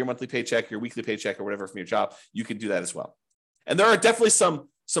to take it out of your monthly paycheck, your weekly paycheck, or whatever from your job? You can do that as well. And there are definitely some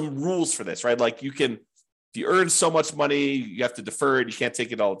rules for this, right? Like if you earn so much money, you have to defer it. You can't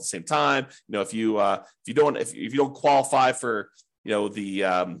take it all at the same time. If you don't qualify for,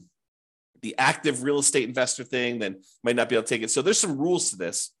 the active real estate investor thing, then you might not be able to take it. So there's some rules to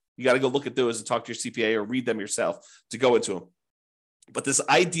this. You got to go look at those and talk to your CPA or read them yourself to go into them. But this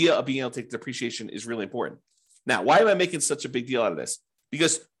idea of being able to take depreciation is really important. Now, why am I making such a big deal out of this?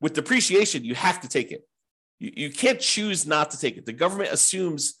 Because with depreciation, you have to take it. You can't choose not to take it. The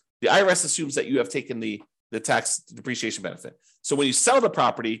IRS assumes that you have taken the tax depreciation benefit. So when you sell the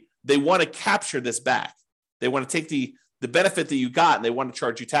property, they want to capture this back. They want to take the benefit that you got and they want to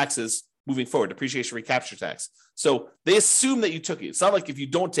charge you taxes moving forward, depreciation recapture tax. So they assume that you took it. It's not like if you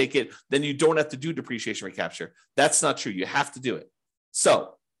don't take it, then you don't have to do depreciation recapture. That's not true. You have to do it.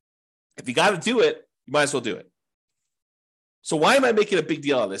 So if you got to do it, you might as well do it. So why am I making a big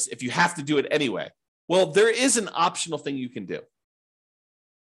deal on this if you have to do it anyway? Well, there is an optional thing you can do.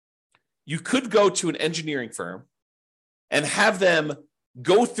 You could go to an engineering firm and have them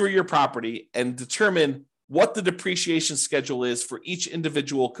go through your property and determine what the depreciation schedule is for each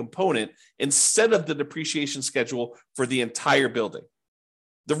individual component instead of the depreciation schedule for the entire building.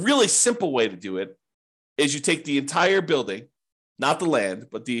 The really simple way to do it is you take the entire building, not the land,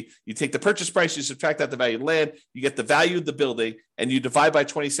 but you take the purchase price, you subtract out the value of the land, you get the value of the building, and you divide by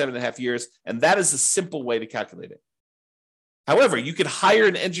 27 and a half years, and that is a simple way to calculate it. However, you could hire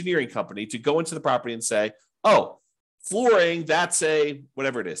an engineering company to go into the property and say, oh, flooring, that's a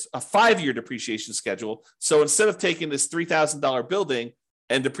 5-year depreciation schedule. So instead of taking this $3,000 building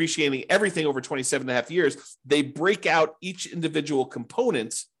and depreciating everything over 27 and a half years, they break out each individual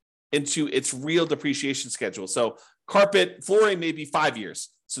component into its real depreciation schedule. So flooring may be 5 years.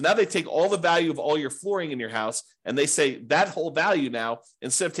 So now they take all the value of all your flooring in your house and they say that whole value now,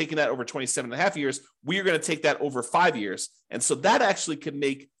 instead of taking that over 27 and a half years, we're going to take that over 5 years. And so that actually can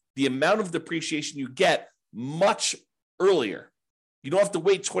make the amount of depreciation you get much earlier. You don't have to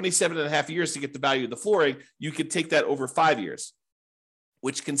wait 27 and a half years to get the value of the flooring. You can take that over 5 years,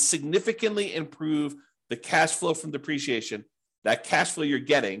 which can significantly improve the cash flow from depreciation, that cash flow you're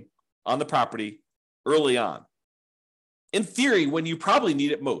getting on the property early on. In theory, when you probably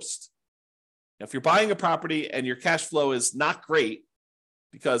need it most. Now, if you're buying a property and your cash flow is not great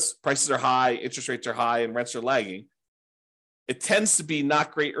because prices are high, interest rates are high, and rents are lagging, it tends to be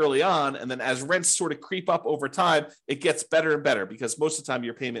not great early on. And then as rents sort of creep up over time, it gets better and better because most of the time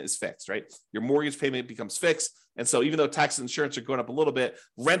your payment is fixed, right? Your mortgage payment becomes fixed. And so even though tax and insurance are going up a little bit,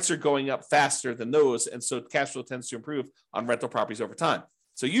 rents are going up faster than those. And so cash flow tends to improve on rental properties over time.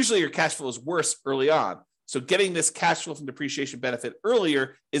 So usually your cash flow is worse early on. So getting this cash flow from depreciation benefit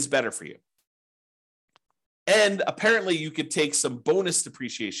earlier is better for you. And apparently you could take some bonus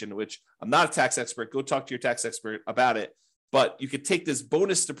depreciation, which I'm not a tax expert. Go talk to your tax expert about it. But you could take this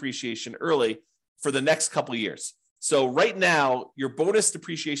bonus depreciation early for the next couple of years. So right now, your bonus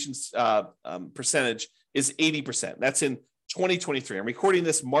depreciation percentage is 80%. That's in 2023. I'm recording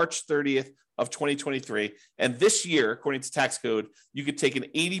this March 30th of 2023. And this year, according to tax code, you could take an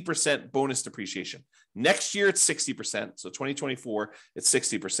 80% bonus depreciation. Next year, it's 60%. So 2024, it's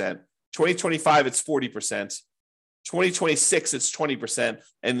 60%. 2025, it's 40%. 2026, it's 20%.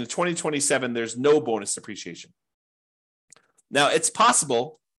 And in 2027, there's no bonus depreciation. Now, it's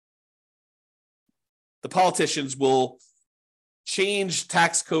possible the politicians will change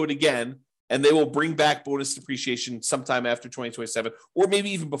tax code again, and they will bring back bonus depreciation sometime after 2027, or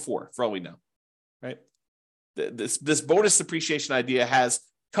maybe even before, for all we know, right? This bonus depreciation idea has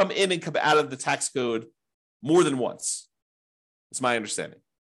come in and come out of the tax code more than once. It's my understanding.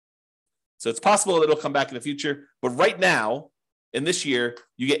 So it's possible that it'll come back in the future, but right now, in this year,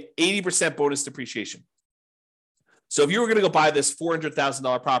 you get 80% bonus depreciation. So if you were going to go buy this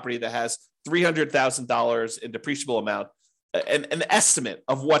 $400,000 property that has $300,000 in depreciable amount, an estimate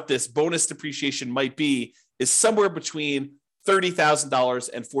of what this bonus depreciation might be is somewhere between $30,000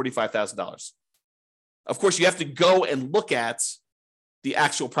 and $45,000. Of course, you have to go and look at the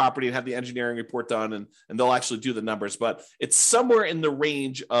actual property and have the engineering report done, and they'll actually do the numbers. But it's somewhere in the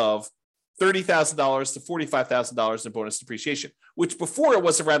range of $30,000 to $45,000 in bonus depreciation, which before it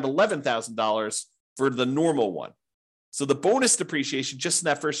was around $11,000 for the normal one. So the bonus depreciation just in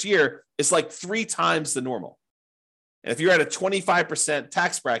that first year is like 3 times the normal. And if you're at a 25%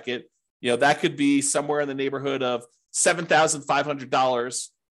 tax bracket, that could be somewhere in the neighborhood of $7,500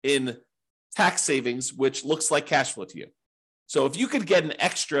 in tax savings, which looks like cash flow to you. So if you could get an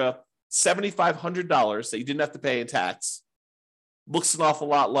extra $7,500 that you didn't have to pay in tax, looks an awful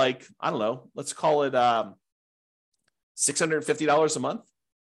lot like, I don't know, let's call it $650 a month.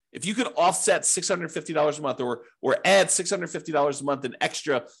 If you could offset $650 a month or add $650 a month in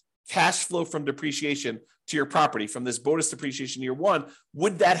extra cash flow from depreciation to your property from this bonus depreciation year one,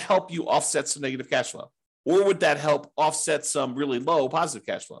 would that help you offset some negative cash flow? Or would that help offset some really low positive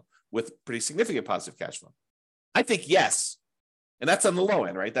cash flow with pretty significant positive cash flow? I think yes. And that's on the low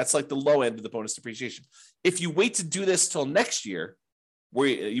end, right? That's like the low end of the bonus depreciation. If you wait to do this till next year, where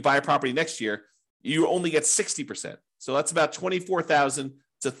you buy a property next year, you only get 60%. So that's about $24,000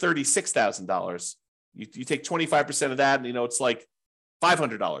 to $36,000. You take 25% of that, and it's like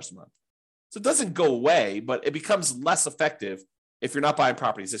 $500 a month. So it doesn't go away, but it becomes less effective if you're not buying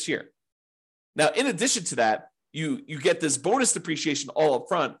properties this year. Now, in addition to that, you get this bonus depreciation all up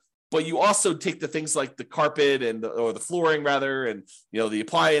front, but you also take the things like the carpet or the flooring rather, and the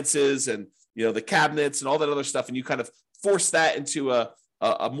appliances and the cabinets and all that other stuff, and you kind of force that into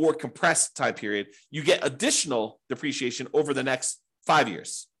a more compressed time period. You get additional depreciation over the next 5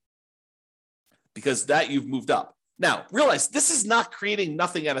 years because that you've moved up. Now, realize this is not creating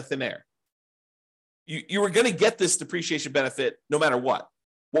nothing out of thin air. You were going to get this depreciation benefit no matter what.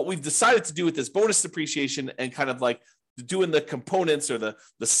 What we've decided to do with this bonus depreciation and kind of like doing the components or the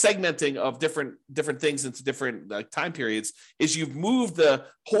segmenting of different things into different time periods is you've moved the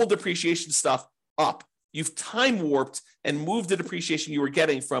whole depreciation stuff up. You've time warped and moved the depreciation you were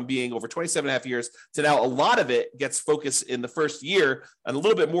getting from being over 27 and a half years to now a lot of it gets focused in the first year and a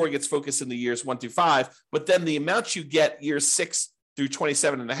little bit more gets focused in the years 1 through 5. But then the amount you get years 6 through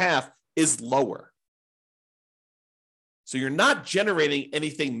 27 and a half is lower. So you're not generating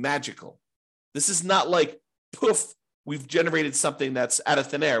anything magical. This is not like, poof, we've generated something that's out of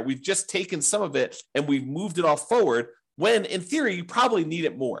thin air. We've just taken some of it and we've moved it all forward when, in theory, you probably need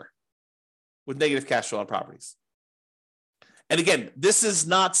it more with negative cash flow on properties. And again, this is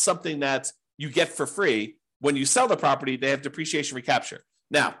not something that you get for free. When you sell the property, they have depreciation recapture.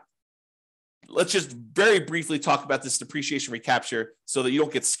 Now, let's just very briefly talk about this depreciation recapture so that you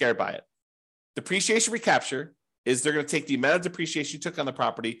don't get scared by it. Depreciation recapture is they're going to take the amount of depreciation you took on the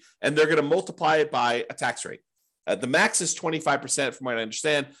property and they're going to multiply it by a tax rate. The max is 25% from what I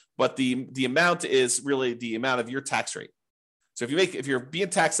understand, but the amount is really the amount of your tax rate. So if you're being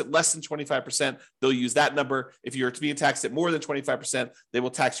taxed at less than 25%, they'll use that number. If you're being taxed at more than 25%, they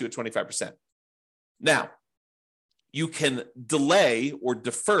will tax you at 25%. Now, you can delay or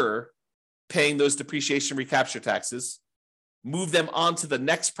defer paying those depreciation recapture taxes, move them onto the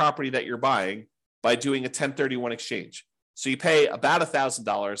next property that you're buying by doing a 1031 exchange. So you pay about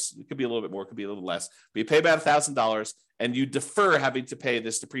 $1,000. It could be a little bit more, it could be a little less, but you pay about $1,000 and you defer having to pay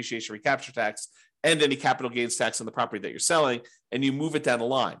this depreciation recapture tax and any capital gains tax on the property that you're selling, and you move it down the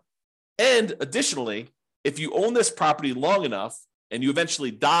line. And additionally, if you own this property long enough and you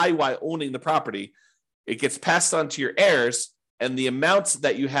eventually die while owning the property, it gets passed on to your heirs, and the amounts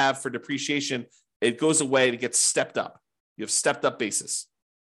that you have for depreciation, it goes away and it gets stepped up. You have stepped up basis.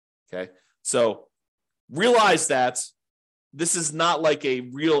 Okay. So realize that this is not like a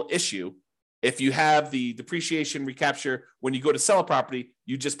real issue. If you have the depreciation recapture, when you go to sell a property,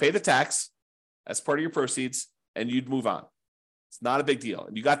 you just pay the tax as part of your proceeds and you'd move on. It's not a big deal.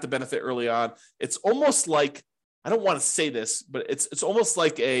 And you got the benefit early on. It's almost like, I don't want to say this, but it's almost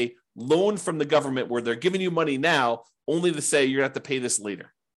like a loan from the government where they're giving you money now only to say you're going to have to pay this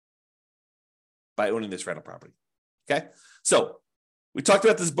later by owning this rental property. Okay. So we talked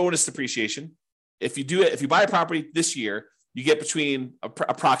about this bonus depreciation. If you buy a property this year, you get between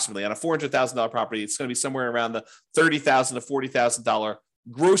approximately on a $400,000 property, it's going to be somewhere around the $30,000 to $40,000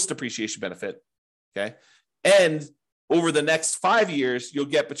 gross depreciation benefit. Okay. And over the next 5 years, you'll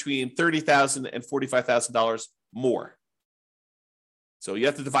get between $30,000 and $45,000 more. So you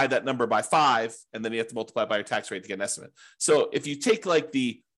have to divide that number by 5, and then you have to multiply by your tax rate to get an estimate. So if you take like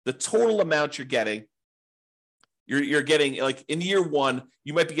the total amount you're getting like in year one,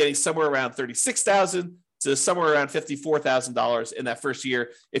 you might be getting somewhere around $36,000 to somewhere around $54,000 in that first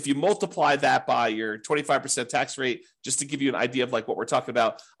year. If you multiply that by your 25% tax rate, just to give you an idea of like what we're talking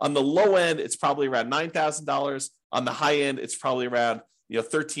about, on the low end, it's probably around $9,000. On the high end, it's probably around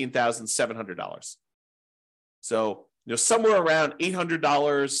 $13,700. So somewhere around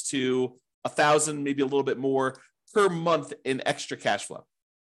 $800 to $1,000, maybe a little bit more per month in extra cash flow.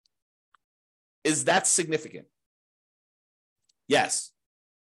 Is that significant? Yes,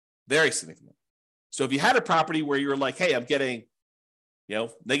 very significant. So if you had a property where you're like, hey, I'm getting,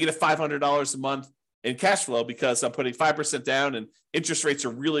 negative $500 a month in cash flow because I'm putting 5% down and interest rates are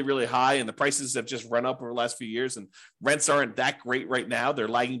really, really high and the prices have just run up over the last few years and rents aren't that great right now. They're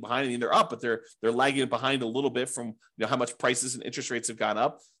lagging behind. I mean, they're up, but they're lagging behind a little bit from how much prices and interest rates have gone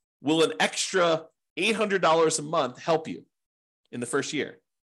up. Will an extra $800 a month help you in the first year?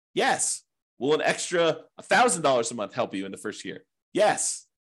 Yes. Will an extra $1,000 a month help you in the first year? Yes.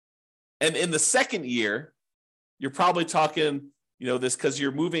 And in the second year, you're probably talking, this because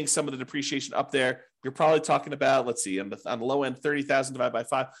you're moving some of the depreciation up there. You're probably talking about, let's see, on the low end, 30,000 divided by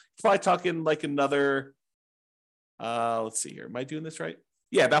 5. You're probably talking like another, let's see here. Am I doing this right?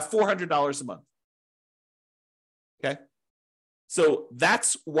 Yeah, about $400 a month. Okay. So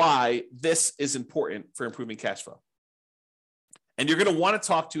that's why this is important for improving cash flow. And you're going to want to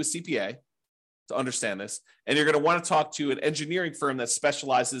talk to a CPA to understand this. And you're going to want to talk to an engineering firm that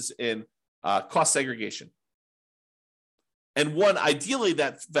specializes in cost segregation. And one ideally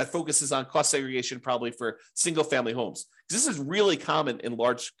that focuses on cost segregation probably for single family homes. This is really common in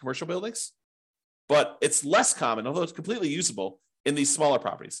large commercial buildings, but it's less common, although it's completely usable, in these smaller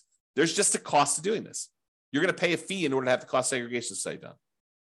properties. There's just a cost to doing this. You're going to pay a fee in order to have the cost segregation study done.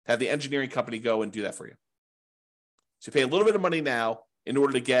 Have the engineering company go and do that for you. So you pay a little bit of money now in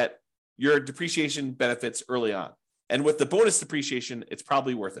order to get your depreciation benefits early on. And with the bonus depreciation, it's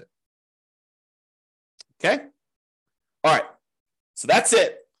probably worth it. Okay? All right. So that's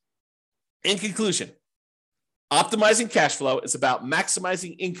it. In conclusion, optimizing cash flow is about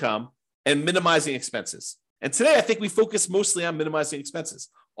maximizing income and minimizing expenses. And today, I think we focus mostly on minimizing expenses,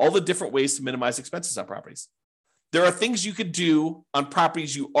 all the different ways to minimize expenses on properties. There are things you could do on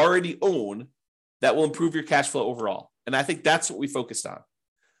properties you already own that will improve your cash flow overall. And I think that's what we focused on.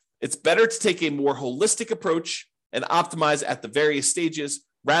 It's better to take a more holistic approach and optimize at the various stages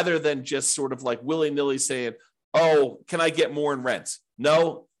rather than just sort of like willy-nilly saying, oh, can I get more in rent?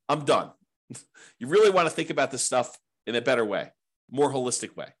 No, I'm done. You really want to think about this stuff in a better way, more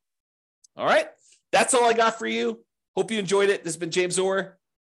holistic way. All right. That's all I got for you. Hope you enjoyed it. This has been James Orr.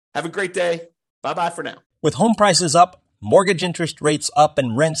 Have a great day. Bye-bye for now. With home prices up, mortgage interest rates up,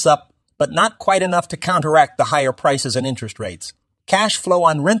 and rents up, but not quite enough to counteract the higher prices and interest rates, cash flow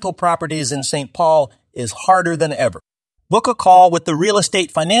on rental properties in St. Paul is harder than ever. Book a call with the Real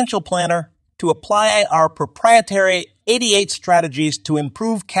Estate Financial Planner to apply our proprietary 88 strategies to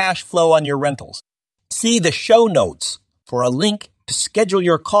improve cash flow on your rentals. See the show notes for a link to schedule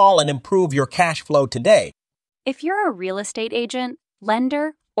your call and improve your cash flow today. If you're a real estate agent,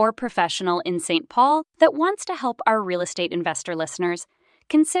 lender, or professional in St. Paul that wants to help our real estate investor listeners,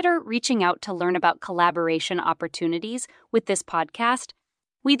 consider reaching out to learn about collaboration opportunities with this podcast.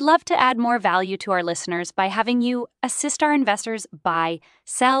 We'd love to add more value to our listeners by having you assist our investors buy,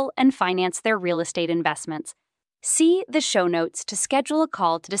 sell, and finance their real estate investments. See the show notes to schedule a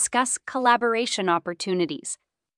call to discuss collaboration opportunities.